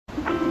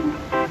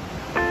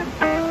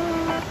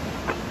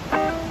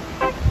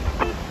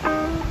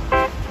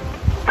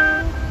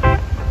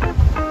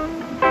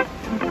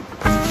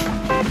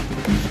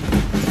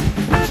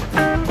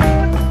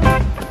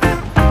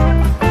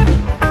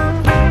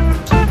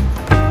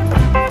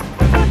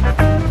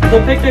the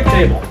picnic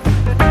table.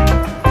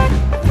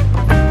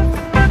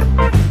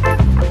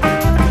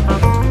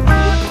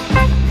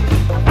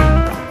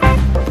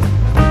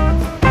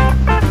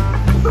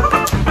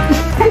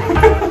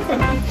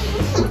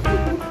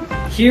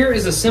 Here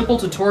is a simple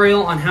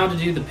tutorial on how to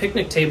do the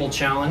picnic table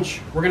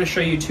challenge. We're going to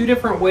show you two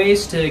different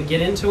ways to get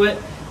into it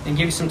and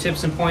give you some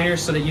tips and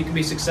pointers so that you can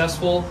be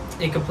successful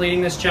in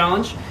completing this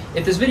challenge.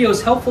 If this video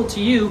is helpful to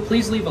you,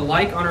 please leave a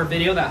like on our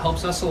video. That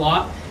helps us a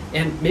lot.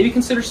 And maybe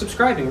consider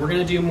subscribing. We're going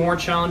to do more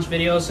challenge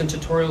videos and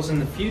tutorials in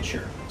the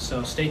future.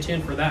 So stay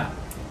tuned for that.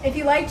 If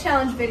you like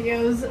challenge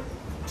videos,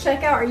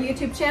 check out our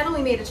YouTube channel.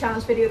 We made a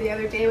challenge video the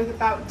other day with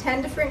about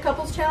 10 different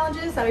couples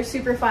challenges that are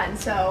super fun.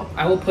 So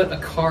I will put a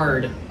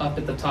card up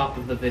at the top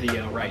of the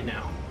video right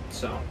now.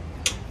 So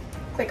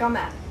click on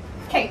that.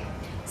 Okay,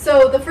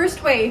 so the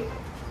first way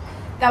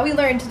that we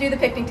learned to do the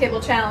picnic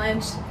table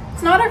challenge,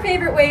 it's not our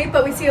favorite way,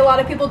 but we see a lot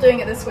of people doing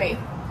it this way.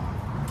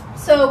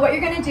 So what you're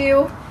gonna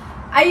do,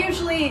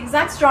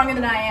 Zach's stronger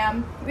than I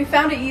am. We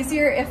found it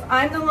easier if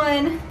I'm the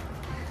one,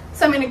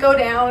 so I'm gonna go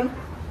down,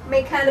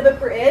 make kind of a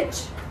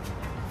bridge,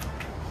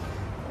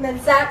 and then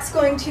Zach's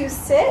going to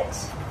sit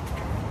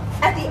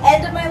at the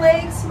end of my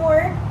legs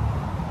more.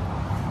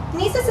 He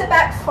needs to sit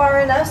back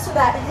far enough so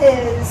that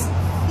his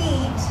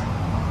feet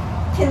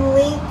can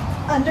link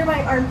under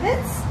my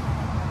armpits,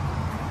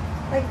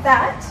 like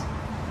that.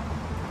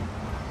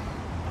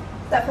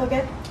 Does that feel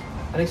good?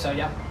 I think so,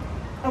 yeah.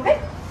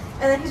 Okay.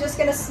 And then he's just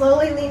gonna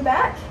slowly lean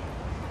back.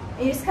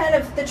 And you just kind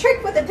of, the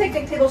trick with the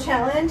picnic table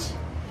challenge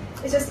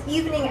is just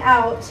evening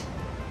out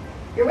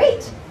your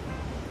weight.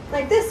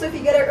 Like this, so if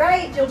you get it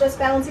right, you'll just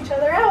balance each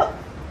other out.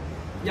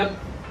 Yep.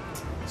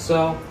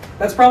 So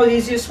that's probably the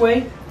easiest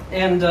way.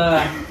 And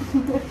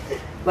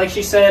like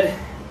she said,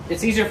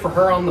 it's easier for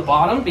her on the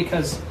bottom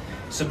because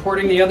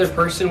supporting the other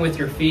person with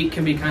your feet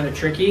can be kind of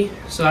tricky.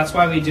 So that's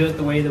why we do it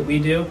the way that we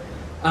do.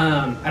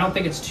 I don't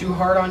think it's too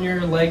hard on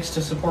your legs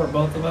to support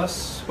both of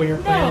us when you're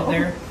playing it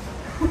there.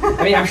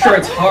 I mean, I'm sure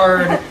it's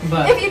hard,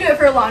 but if you do it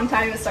for a long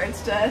time, it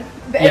starts to,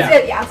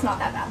 it's not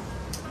that bad.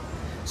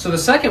 So the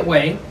second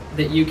way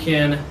that you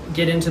can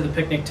get into the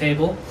picnic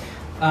table,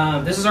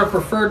 this is our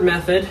preferred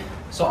method.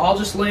 So I'll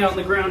just lay on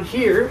the ground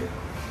here.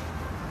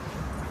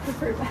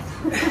 Preferred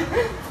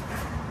method.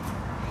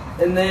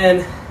 And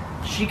then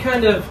she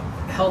kind of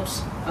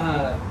helps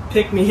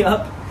pick me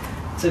up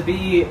to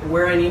be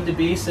where I need to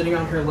be, sitting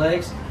on her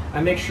legs.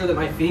 I make sure that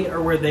my feet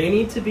are where they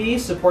need to be,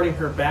 supporting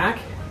her back.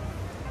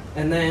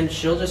 And then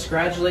she'll just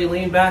gradually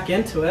lean back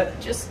into it.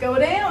 Just go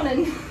down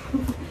and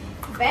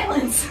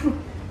balance. Should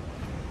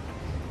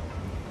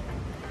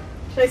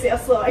I see how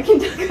slow I can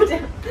go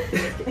down?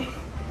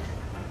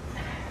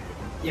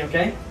 You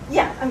okay?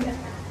 Yeah, I'm good.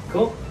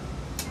 Cool.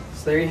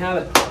 So there you have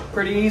it.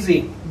 Pretty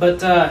easy.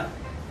 But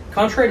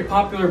contrary to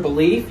popular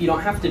belief, you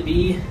don't have to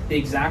be the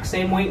exact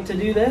same weight to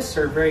do this,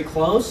 or very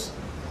close.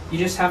 You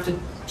just have to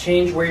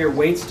change where your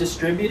weight's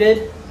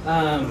distributed.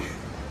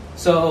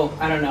 So,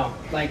 I don't know,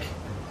 like,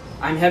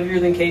 I'm heavier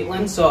than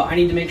Caitlin, so I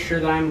need to make sure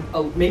that I'm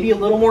maybe a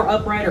little more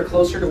upright or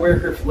closer to where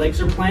her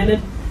legs are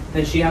planted.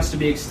 Then she has to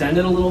be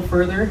extended a little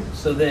further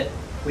so that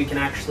we can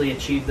actually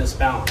achieve this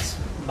balance.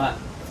 But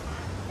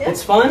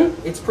it's fun,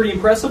 it's pretty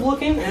impressive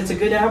looking, and it's a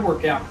good ab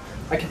workout.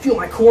 I can feel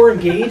my core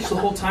engaged the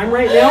whole time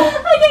right now.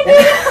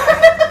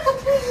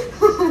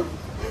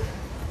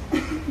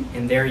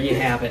 And there you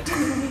have it.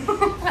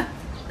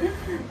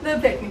 The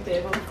picnic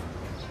table.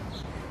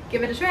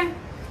 Give it a try.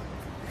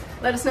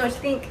 Let us know what you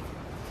think.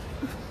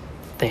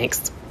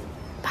 Thanks.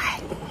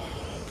 Bye.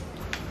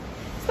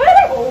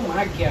 Spider! Oh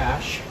my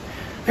gosh.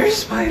 There's a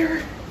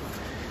spider.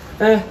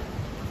 Oh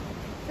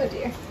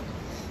dear.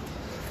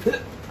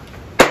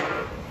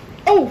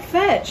 Oh,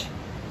 fetch.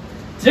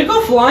 Did it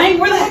go flying?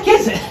 Where the heck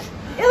is it?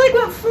 It like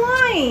went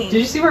flying. Did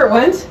you see where it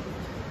went?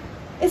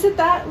 Is it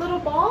that little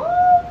ball?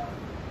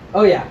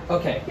 Oh yeah,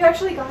 okay. You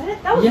actually got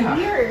it? That was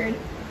weird.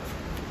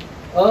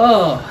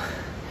 Oh,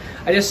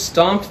 I just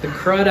stomped the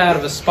crud out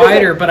of a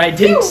spider, but I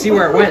didn't see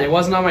where it went. It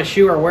wasn't on my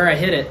shoe or where I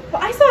hit it.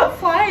 Well, I saw it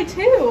fly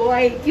too.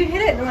 Like, you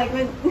hit it and like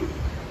went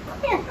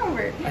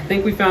over. I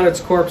think we found its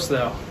corpse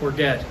though. We're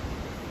good.